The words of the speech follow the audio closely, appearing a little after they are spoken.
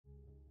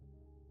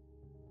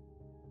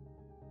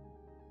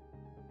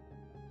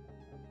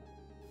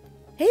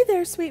Hey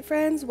there, sweet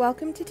friends!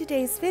 Welcome to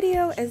today's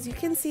video. As you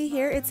can see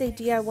here, it's a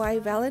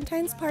DIY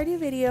Valentine's party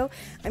video.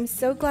 I'm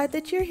so glad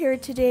that you're here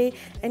today,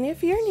 and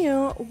if you're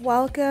new,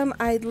 welcome.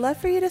 I'd love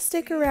for you to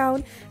stick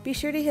around. Be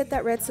sure to hit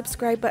that red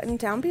subscribe button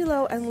down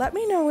below and let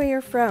me know where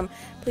you're from.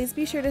 Please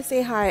be sure to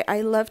say hi.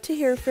 I love to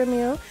hear from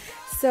you.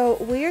 So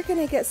we are going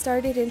to get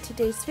started in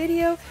today's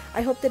video.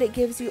 I hope that it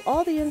gives you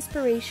all the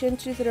inspiration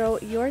to throw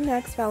your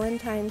next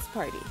Valentine's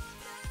party.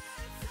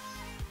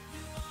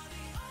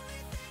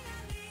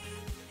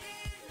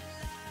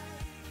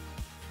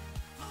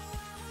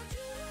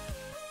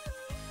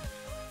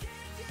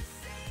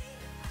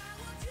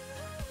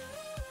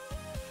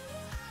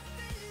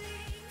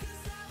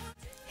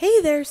 Hey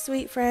there,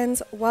 sweet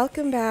friends!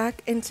 Welcome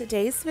back. In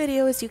today's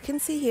video, as you can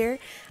see here,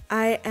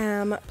 I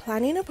am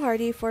planning a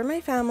party for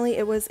my family.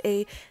 It was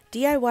a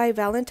DIY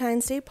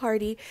Valentine's Day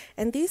party,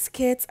 and these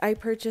kits I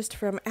purchased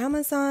from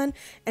Amazon,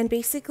 and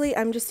basically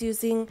I'm just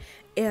using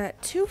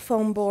 2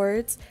 foam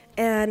boards,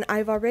 and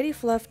I've already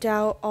fluffed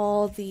out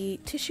all the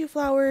tissue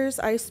flowers.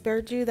 I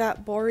spared you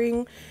that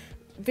boring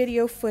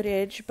video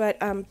footage, but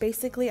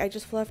basically I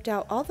just fluffed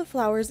out all the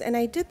flowers, and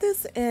I did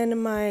this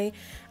in my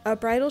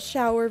bridal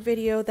shower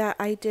video that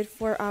I did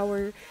for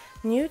our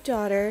new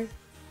daughter.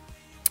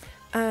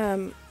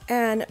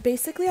 And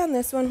basically on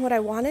this one, what I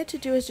wanted to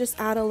do is just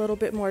add a little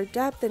bit more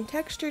depth and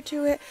texture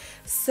to it.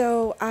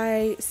 So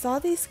I saw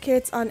these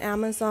kits on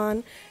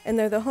Amazon, and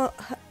they're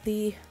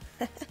the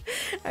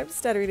I'm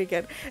stuttering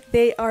again.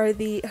 They are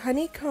the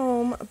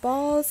honeycomb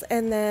balls,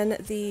 and then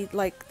the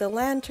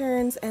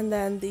lanterns, and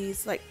then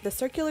these the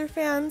circular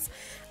fans.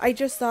 I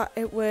just thought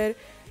it would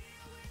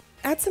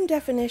add some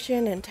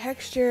definition and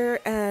texture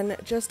and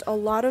just a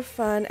lot of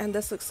fun, and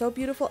this looks so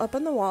beautiful up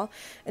on the wall.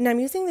 And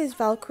I'm using these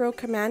Velcro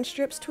command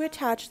strips to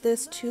attach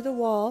this to the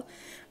wall.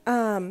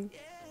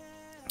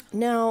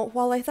 Now,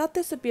 while I thought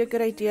this would be a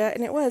good idea,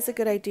 and it was a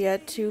good idea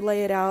to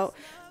lay it out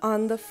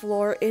on the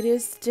floor, it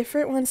is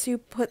different once you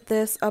put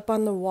this up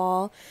on the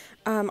wall.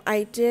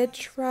 I did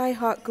try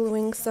hot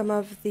gluing some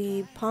of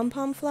the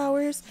pom-pom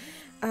flowers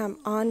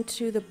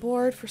onto the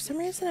board. For some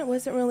reason it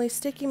wasn't really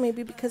sticky,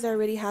 maybe because I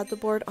already had the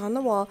board on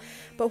the wall.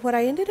 But what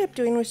I ended up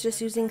doing was just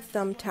using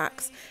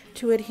thumbtacks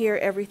to adhere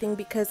everything,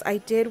 because I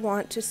did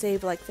want to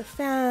save the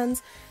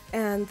fans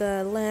and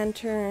the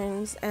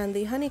lanterns and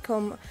the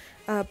honeycomb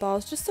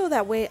balls, just so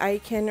that way I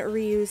can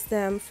reuse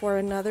them for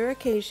another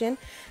occasion.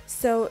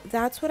 So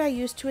that's what I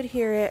used to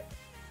adhere it.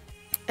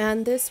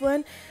 And this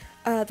one,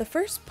 the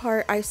first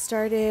part I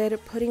started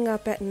putting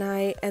up at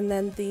night, and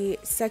then the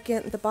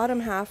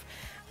bottom half,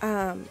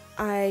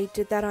 I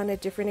did that on a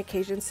different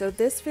occasion. So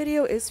this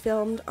video is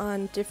filmed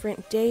on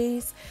different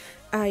days.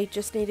 I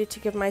just needed to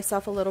give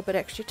myself a little bit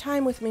extra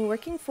time with me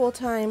working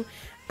full-time.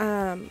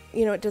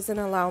 You know, it doesn't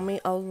allow me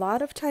a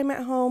lot of time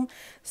at home,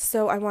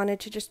 so I wanted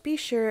to just be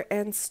sure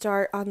and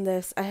start on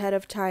this ahead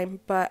of time.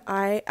 But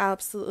I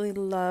absolutely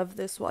love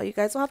this wall. You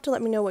guys will have to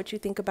let me know what you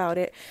think about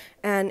it,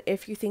 and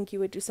if you think you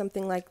would do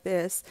something like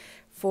this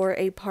for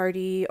a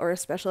party or a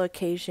special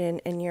occasion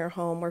in your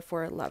home or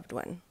for a loved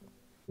one.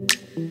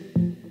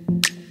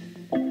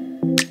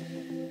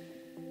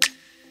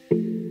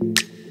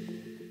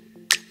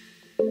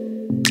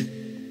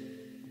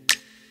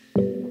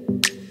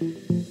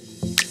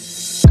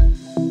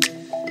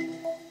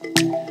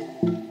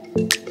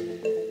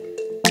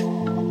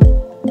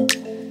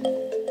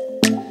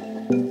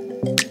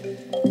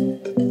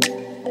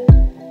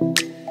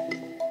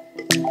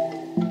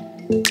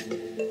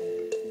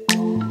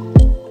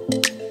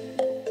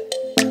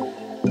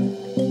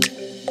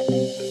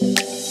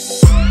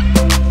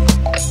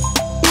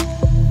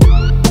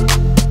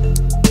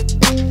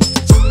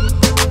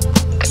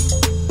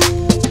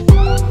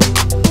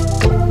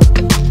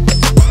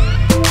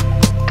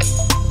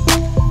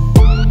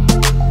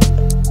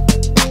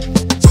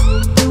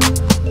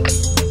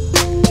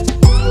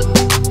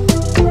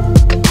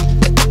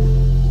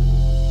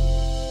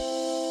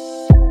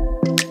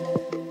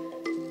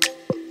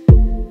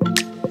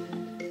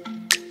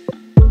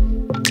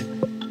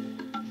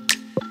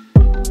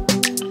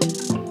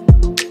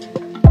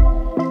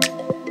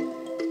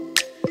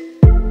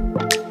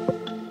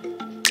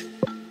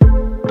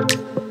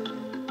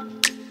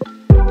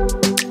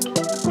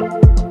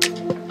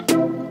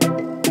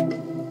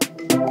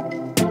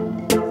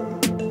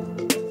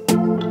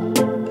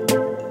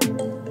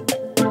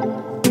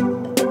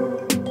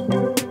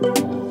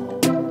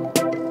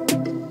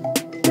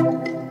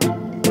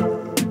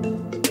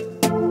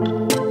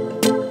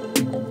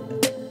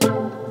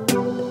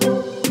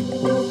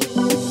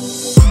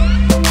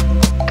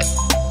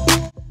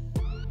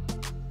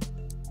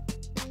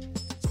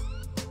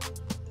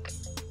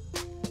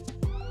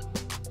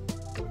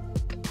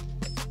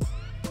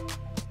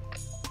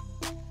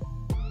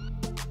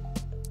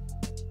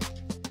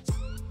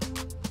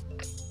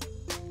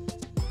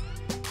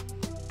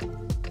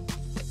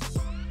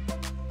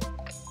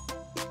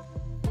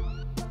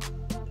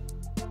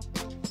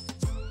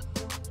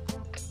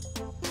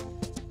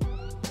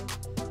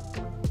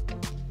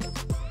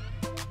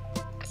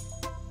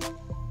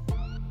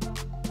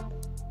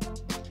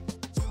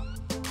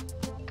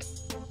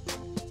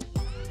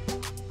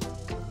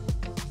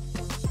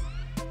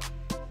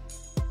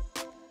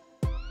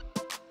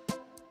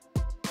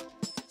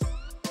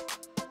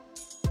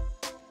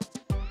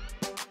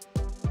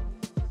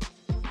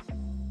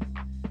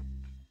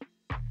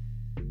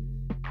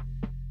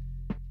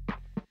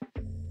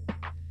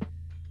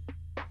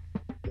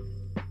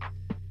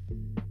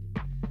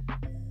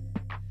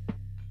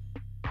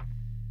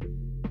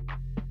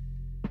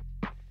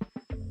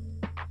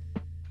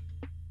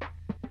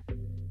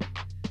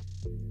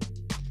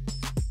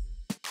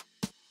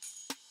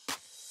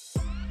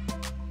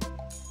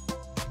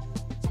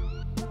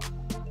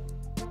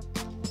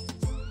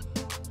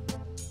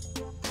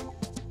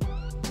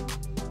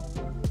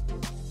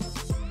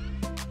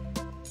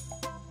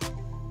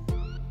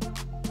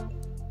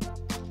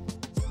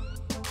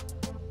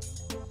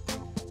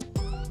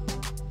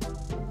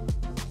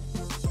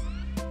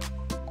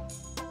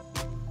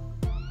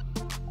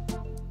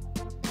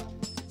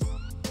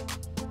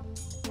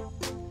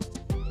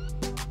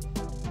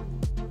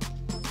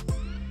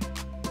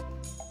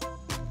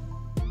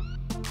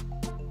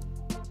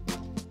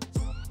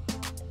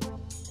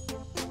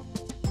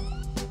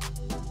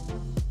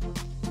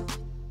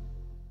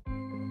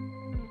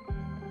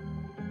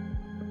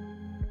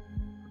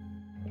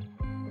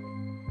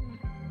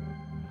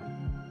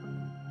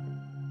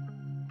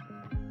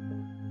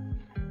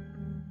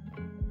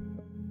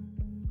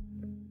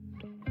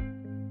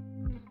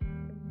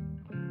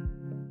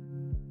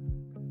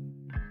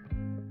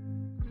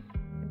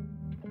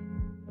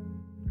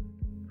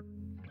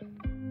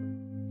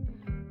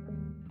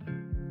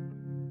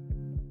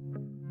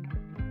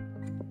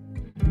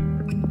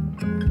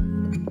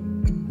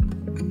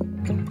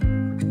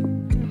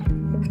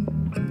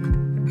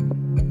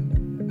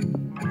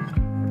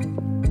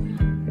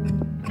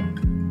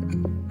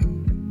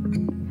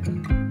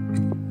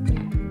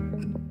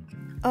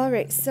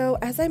 Alright, so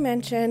as I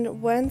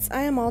mentioned, once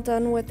I am all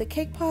done with the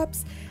cake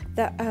pops,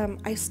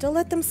 I still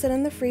let them sit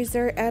in the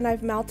freezer, and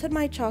I've melted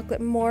my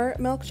chocolate, more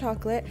milk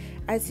chocolate,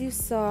 as you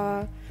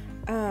saw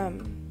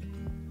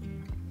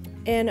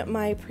in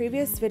my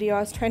previous video. I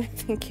was trying to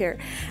think here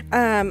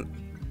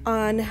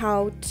on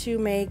how to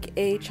make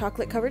a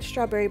chocolate covered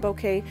strawberry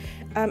bouquet.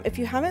 If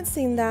you haven't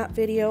seen that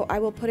video, I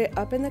will put it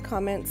up in the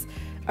comments,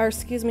 or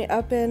excuse me,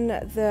 up in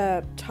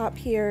the top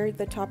here,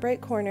 the top right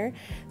corner,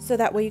 so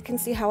that way you can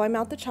see how I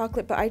melt the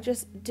chocolate. But I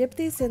just dip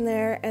these in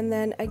there, and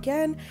then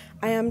again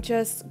I am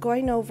just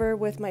going over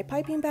with my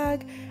piping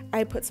bag.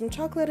 I put some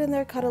chocolate in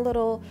there, cut a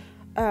little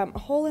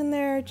hole in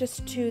there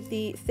just to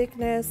the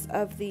thickness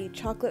of the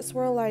chocolate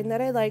swirl line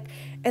that I like.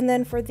 And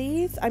then for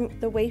these,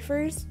 the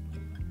wafers,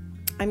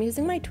 I'm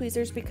using my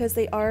tweezers because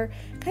they are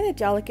kind of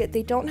delicate.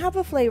 They don't have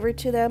a flavor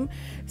to them,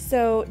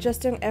 so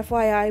just an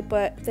FYI,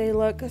 but they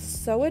look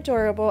so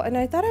adorable. And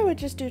I thought I would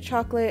just do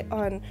chocolate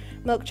on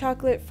milk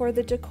chocolate for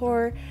the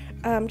decor,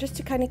 just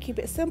to kind of keep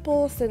it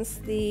simple, since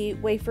the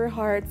wafer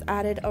hearts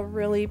added a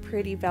really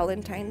pretty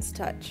Valentine's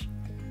touch.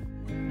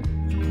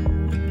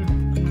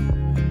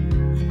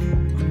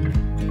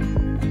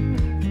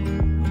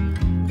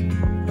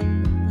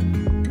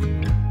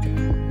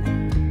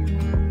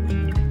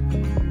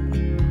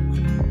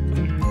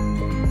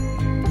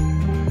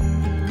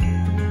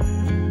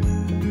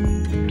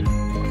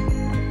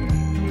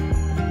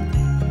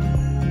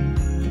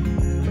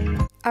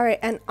 Alright,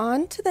 and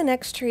on to the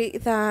next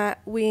treat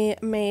that we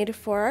made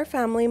for our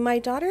family. My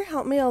daughter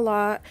helped me a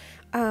lot.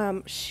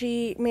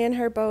 Me and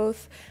her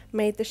both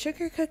made the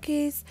sugar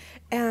cookies,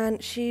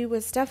 and she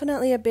was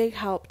definitely a big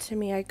help to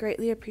me. I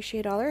greatly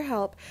appreciate all her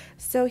help.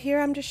 So here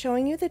I'm just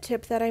showing you the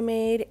tip that I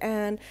made,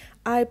 and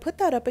I put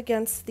that up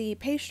against the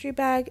pastry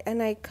bag,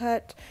 and I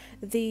cut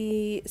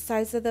the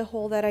size of the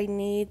hole that I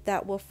need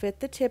that will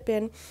fit the tip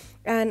in.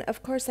 And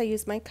of course I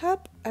use my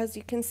cup, as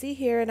you can see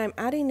here, and I'm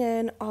adding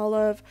in all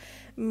of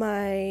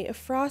my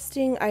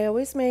frosting. I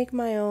always make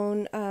my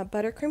own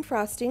buttercream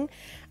frosting.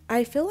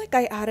 I feel like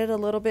I added a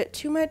little bit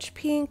too much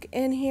pink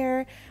in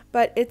here,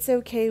 but it's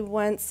okay.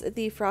 Once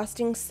the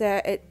frosting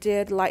set, it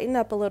did lighten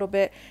up a little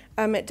bit.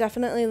 It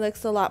definitely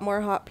looks a lot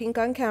more hot pink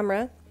on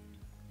camera.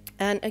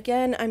 And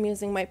again, I'm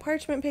using my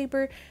parchment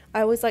paper.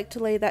 I always like to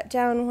lay that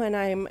down when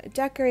I'm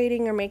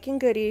decorating or making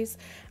goodies.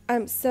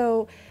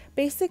 So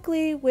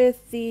basically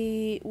with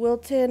the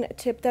Wilton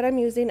tip that I'm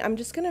using, I'm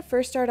just going to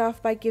first start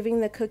off by giving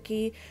the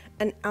cookie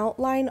an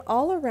outline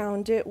all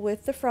around it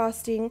with the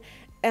frosting.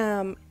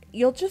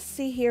 You'll just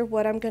see here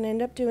what I'm going to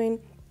end up doing,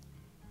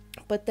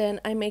 but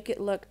then I make it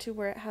look to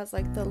where it has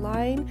like the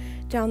line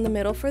down the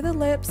middle for the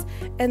lips,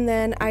 and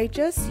then I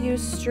just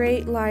use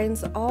straight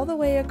lines all the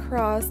way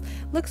across.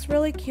 Looks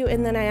really cute,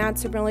 and then I add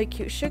some really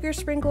cute sugar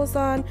sprinkles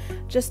on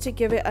just to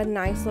give it a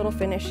nice little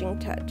finishing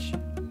touch.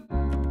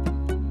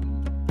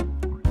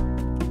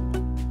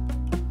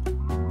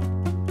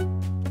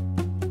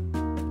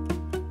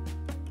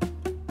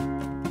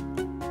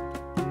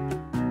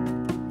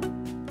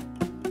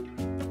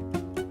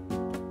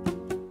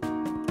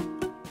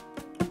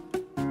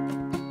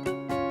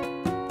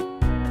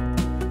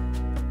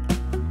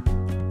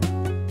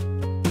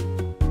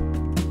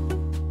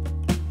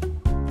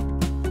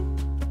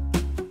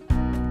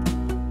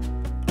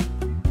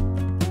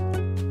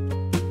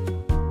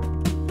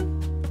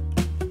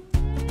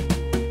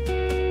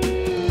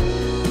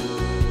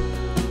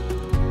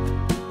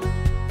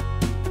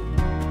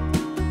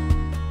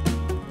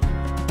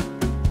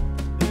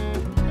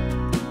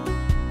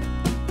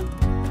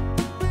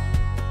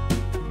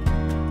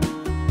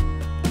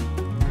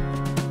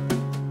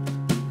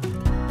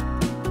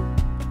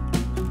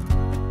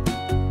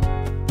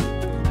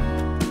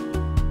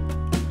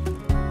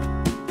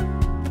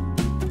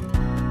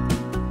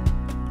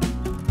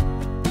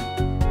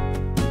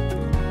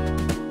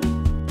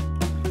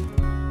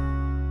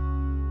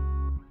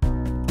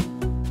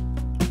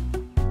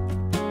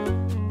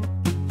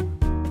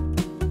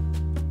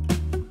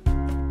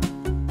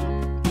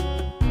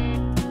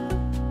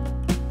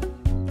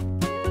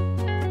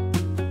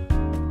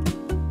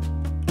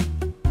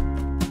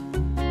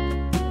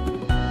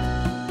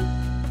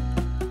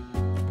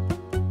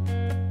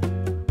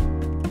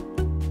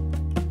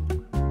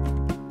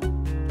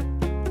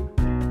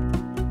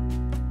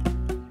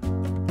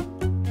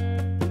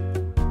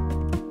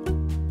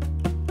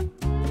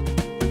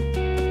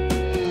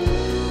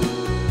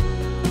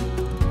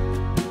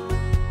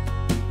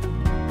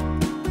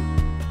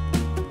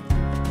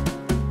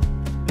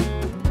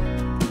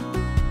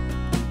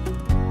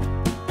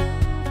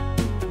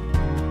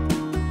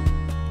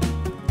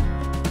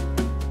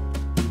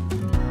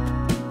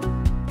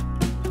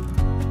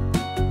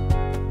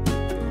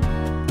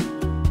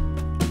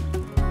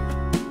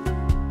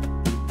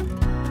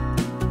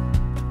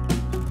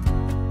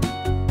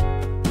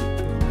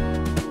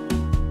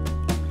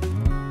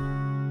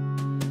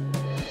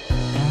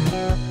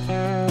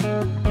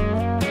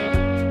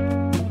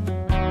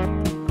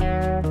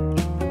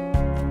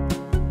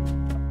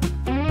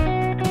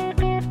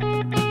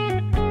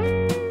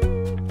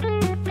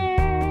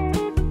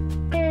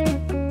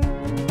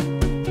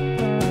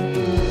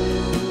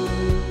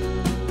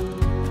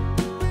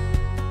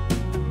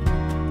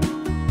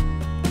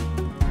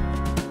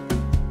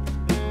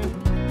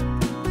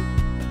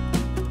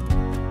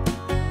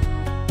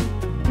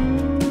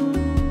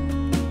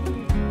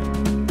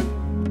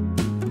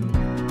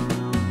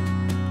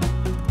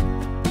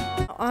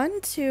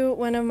 to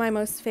one of my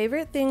most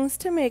favorite things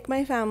to make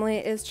my family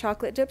is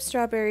chocolate dipped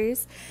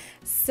strawberries.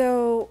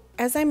 So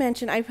as I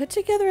mentioned, I put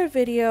together a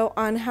video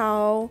on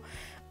how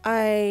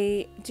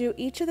I do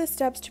each of the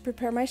steps to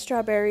prepare my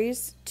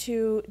strawberries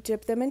to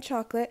dip them in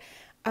chocolate.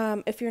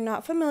 If you're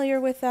not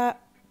familiar with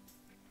that,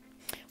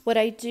 what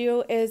I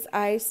do is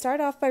I start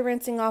off by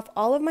rinsing off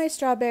all of my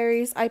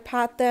strawberries. I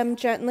pat them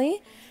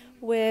gently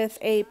with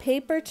a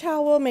paper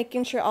towel,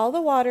 making sure all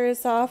the water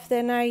is off.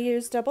 Then I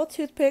use double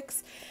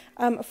toothpicks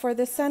for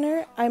the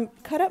center. I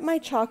cut up my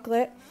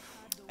chocolate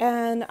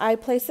and I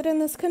place it in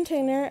this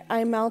container.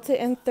 I melt it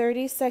in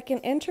 30-second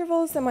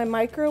intervals in my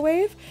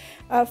microwave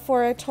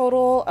for a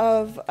total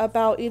of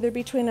about either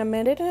between 1.5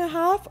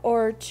 minutes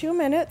or 2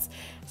 minutes,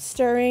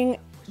 stirring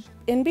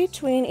in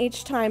between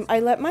each time. I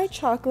let my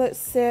chocolate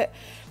sit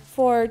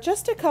for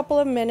just a couple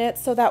of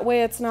minutes so that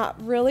way it's not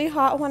really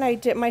hot when I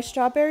dip my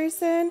strawberries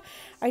in.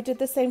 I did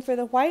the same for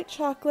the white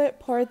chocolate,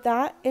 poured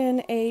that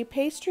in a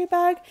pastry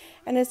bag,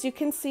 and as you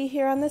can see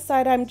here on the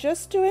side, I'm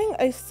just doing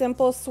a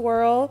simple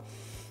swirl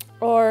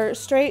or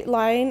straight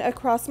line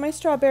across my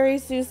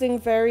strawberries using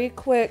very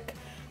quick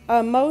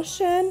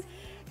motion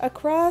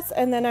across,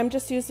 and then I'm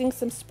just using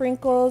some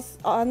sprinkles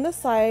on the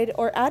side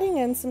or adding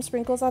in some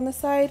sprinkles on the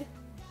side.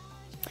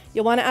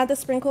 You'll want to add the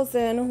sprinkles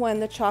in when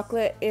the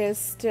chocolate is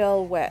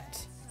still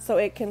wet so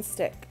it can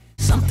stick.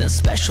 Something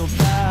special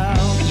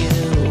about you.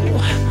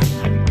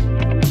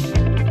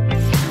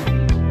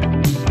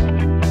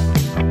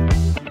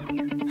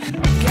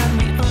 Got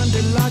me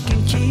under lock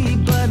and key,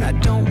 but I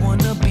don't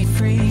want to be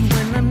free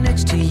when I'm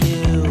next to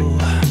you.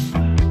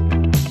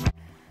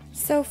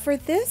 So for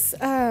this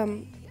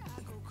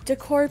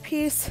decor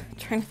piece, I'm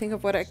trying to think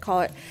of what I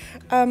call it,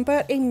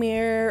 but a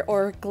mirror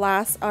or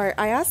glass art,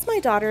 I asked my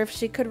daughter if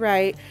she could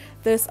write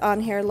this on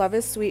here. Love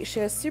is sweet.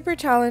 She is super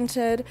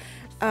talented.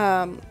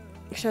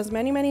 She has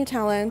many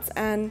talents,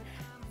 and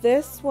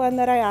this one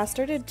that I asked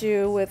her to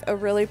do with a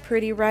really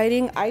pretty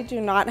writing, I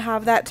do not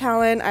have that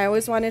talent. I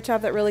always wanted to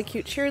have that really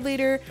cute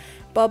cheerleader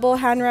bubble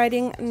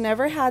handwriting.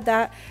 Never had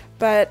that,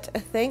 but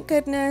thank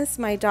goodness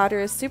my daughter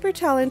is super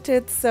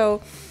talented,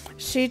 so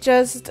she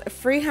just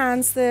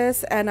freehands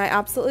this and I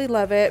absolutely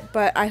love it.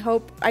 But I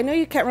know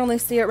you can't really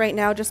see it right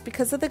now just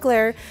because of the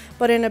glare,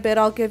 but in a bit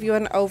I'll give you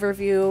an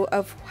overview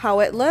of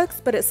how it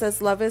looks. But it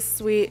says love is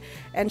sweet,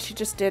 and she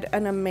just did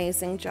an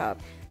amazing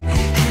job.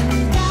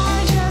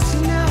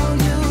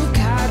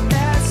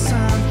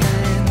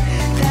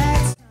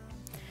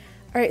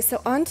 Alright,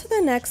 so on to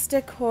the next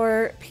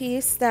decor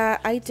piece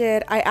that I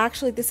did.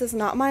 This is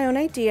not my own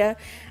idea.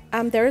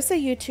 There's a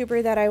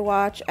YouTuber that I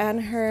watch,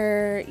 and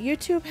her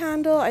YouTube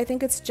handle, I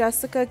think it's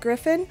Jessica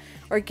Griffin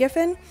or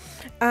Giffen.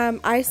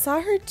 I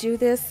saw her do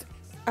this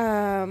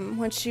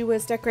when she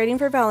was decorating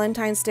for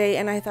Valentine's Day,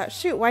 and I thought,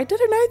 shoot, why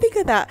didn't I think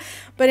of that?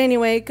 But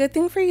anyway, good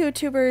thing for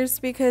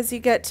YouTubers because you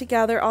get to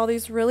gather all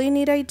these really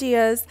neat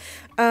ideas.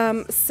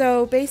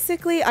 So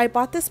basically, I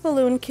bought this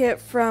balloon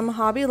kit from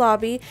Hobby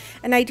Lobby,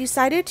 and I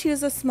decided to use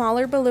the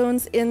smaller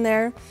balloons in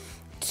there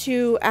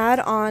to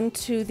add on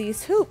to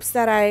these hoops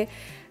that I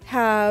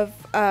have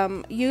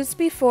used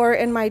before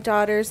in my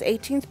daughter's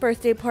 18th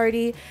birthday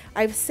party.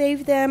 I've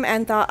saved them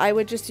and thought I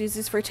would just use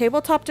these for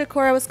tabletop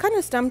decor. I was kind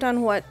of stumped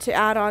on what to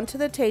add on to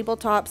the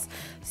tabletops.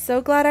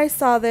 So glad I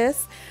saw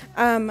this,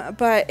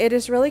 but it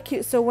is really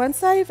cute. So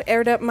once I've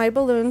aired up my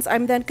balloons,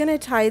 I'm then going to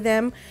tie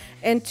them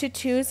into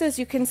twos, as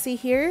you can see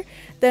here.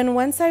 Then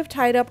once I've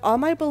tied up all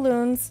my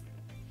balloons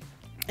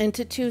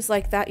into twos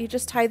like that, you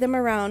just tie them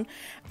around.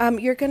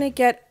 You're going to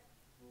get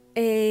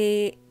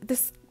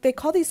they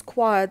call these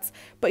quads,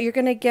 but you're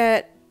going to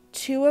get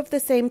two of the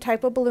same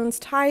type of balloons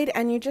tied,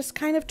 and you just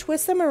kind of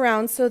twist them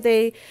around so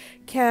they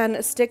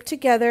can stick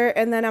together.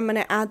 And then I'm going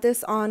to add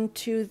this on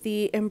to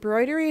the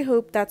embroidery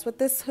hoop. That's what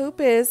this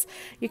hoop is.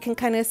 You can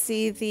kind of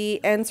see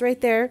the ends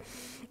right there.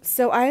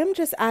 So I am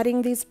just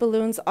adding these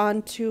balloons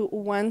onto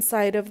one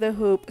side of the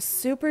hoop.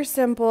 Super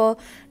simple,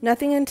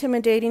 nothing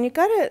intimidating. You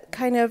got to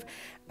kind of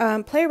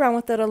play around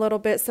with it a little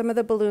bit. Some of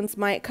the balloons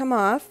might come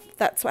off.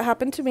 That's what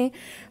happened to me.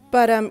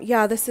 But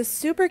yeah, this is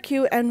super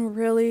cute and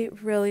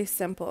really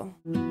simple.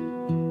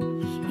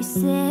 You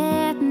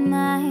set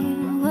my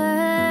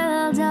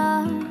world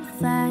on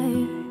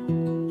fire.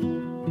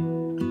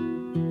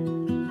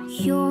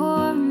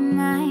 You're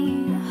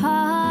my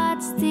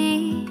heart's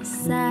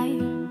desire.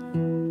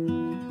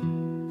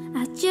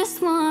 I just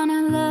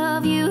wanna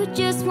love you,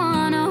 just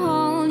wanna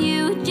hold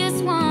you,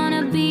 just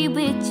wanna be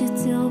with you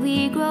till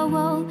we grow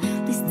old.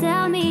 Please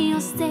tell me you'll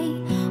stay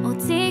or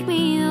take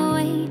me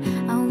away.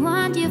 I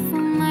want you for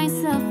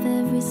myself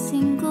every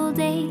single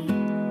day.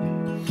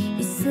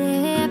 You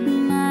set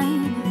my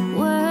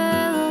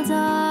world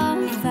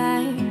on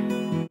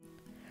fire.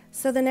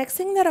 So the next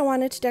thing that I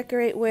wanted to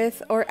decorate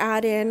with or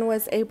add in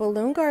was a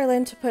balloon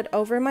garland to put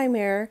over my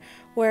mirror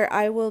where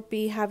I will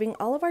be having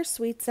all of our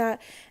sweets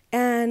at.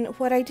 And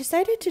what I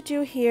decided to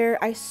do here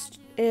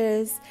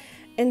is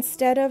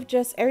instead of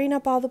just airing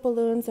up all the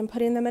balloons and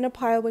putting them in a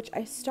pile, which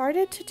I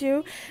started to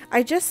do,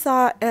 I just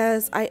thought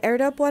as I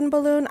aired up one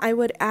balloon, I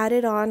would add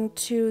it on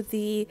to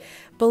the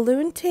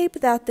balloon tape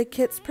that the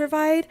kits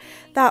provide.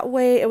 That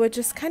way it would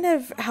just kind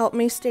of help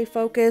me stay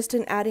focused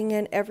and adding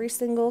in every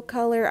single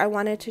color. I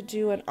wanted to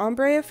do an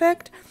ombre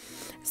effect.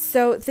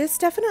 So this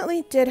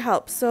definitely did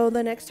help. So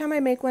the next time I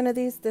make one of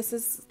these, this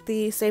is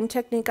the same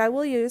technique I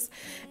will use.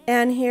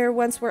 And here,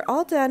 once we're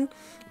all done,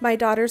 my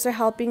daughters are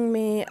helping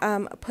me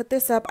put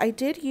this up. I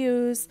did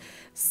use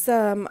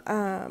some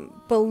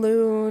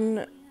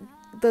balloon,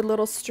 the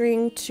little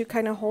string to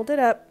kind of hold it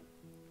up.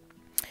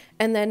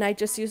 And then I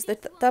just used the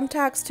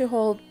thumbtacks to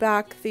hold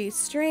back the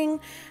string.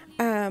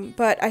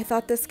 But I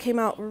thought this came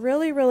out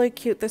really, really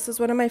cute. This is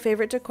one of my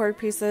favorite decor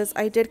pieces.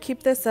 I did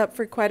keep this up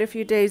for quite a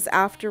few days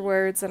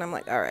afterwards, and I'm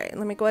like, all right,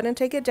 let me go ahead and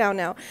take it down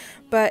now.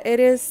 But it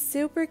is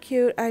super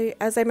cute.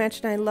 As I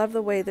mentioned, I love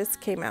the way this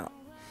came out.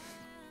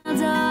 I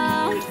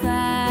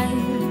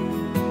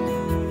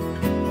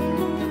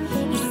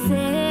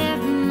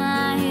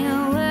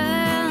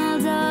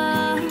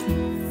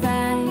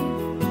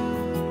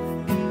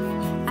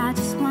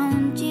just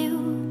want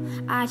you,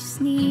 I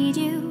just need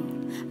you.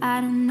 I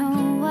don't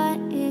know what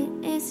it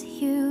is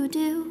you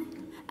do.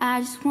 I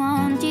just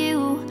want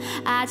you,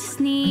 I just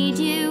need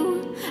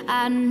you.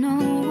 I don't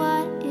know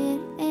what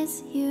it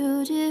is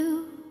you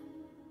do.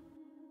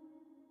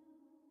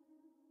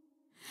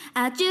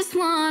 I just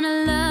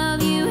wanna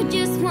love you,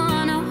 just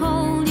wanna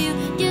hold you,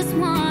 just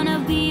wanna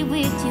be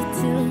with you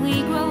till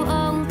we grow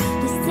old.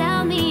 Just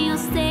tell me you'll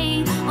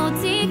stay or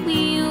take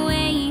me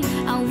away.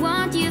 I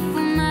want you for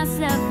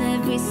myself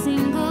every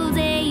single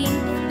day.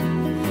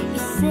 You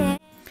said.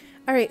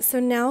 Alright, so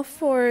now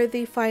for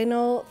the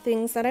final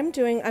things that I'm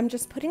doing, I'm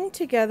just putting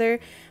together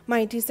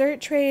my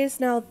dessert trays.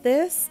 Now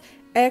this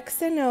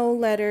X and O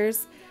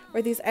letters,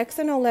 or these X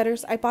and O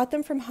letters, I bought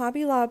them from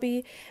Hobby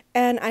Lobby,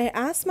 and I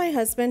asked my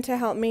husband to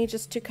help me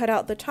just to cut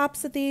out the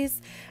tops of these.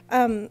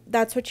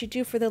 That's what you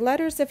do for the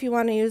letters if you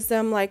want to use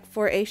them like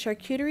for a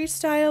charcuterie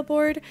style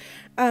board,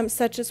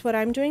 such as what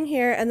I'm doing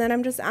here. And then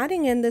I'm just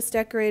adding in this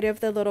decorative,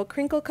 the little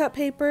crinkle cut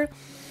paper.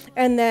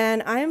 And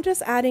then I'm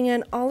just adding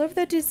in all of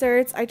the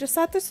desserts. I just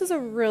thought this was a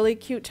really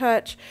cute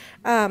touch.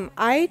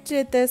 I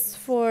did this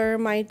for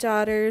my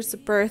daughter's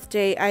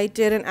birthday. I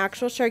did an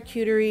actual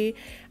charcuterie,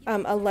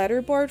 a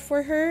letter board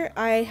for her.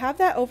 I have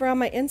that over on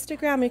my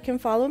Instagram. You can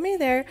follow me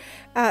there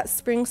at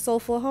Spring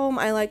Soulful Home.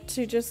 I like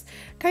to just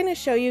kind of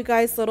show you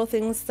guys little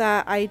things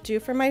that I do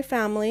for my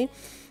family.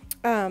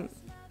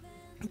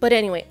 But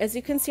anyway, as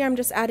you can see, I'm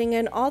just adding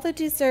in all the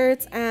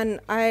desserts, and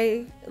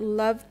I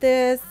love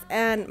this,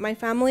 and my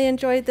family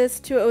enjoyed this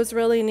too. It was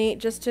really neat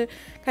just to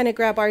kind of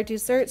grab our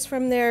desserts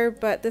from there,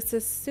 but this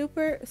is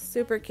super,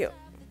 super cute.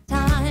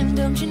 Time,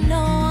 don't you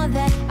know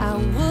that I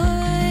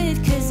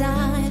would, 'cause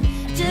I'm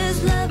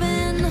just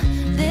loving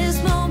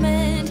this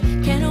moment.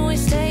 Can we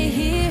stay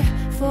here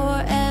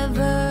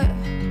forever?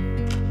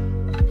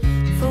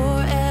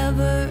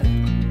 Forever.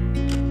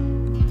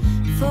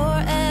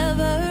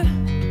 Forever.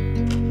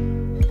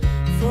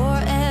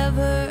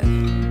 Forever.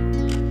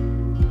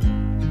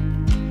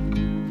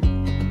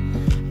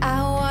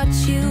 I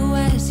watch you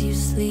as you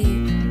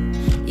sleep.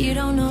 You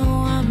don't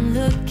know I'm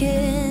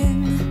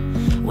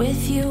looking.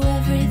 With you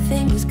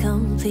everything's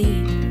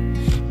complete.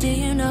 Do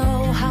you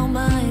know how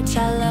much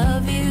I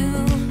love you?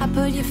 I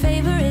put your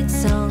favorite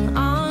song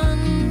on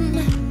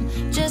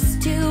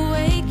just to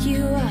wake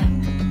you up.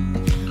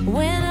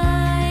 When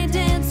I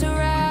dance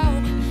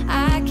around,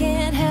 I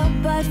can't help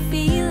but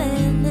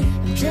feeling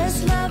I'm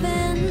just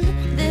loving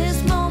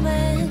this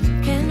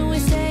moment. Can we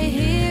stay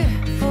here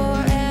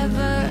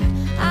forever?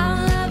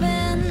 I'm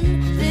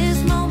loving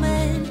this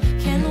moment.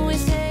 Can we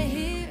stay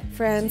here?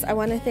 Friends, I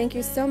want to thank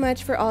you so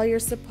much for all your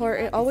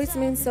support. It always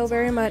means so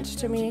very much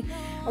to me.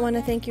 I want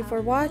to thank you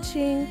for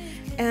watching,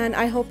 and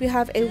I hope you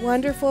have a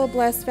wonderful,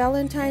 blessed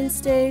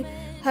Valentine's Day.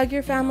 Hug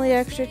your family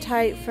extra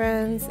tight,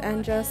 friends,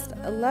 and just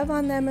love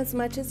on them as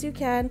much as you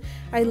can.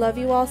 I love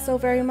you all so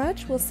very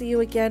much. We'll see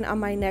you again on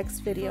my next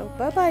video.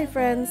 Bye-bye,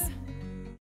 friends.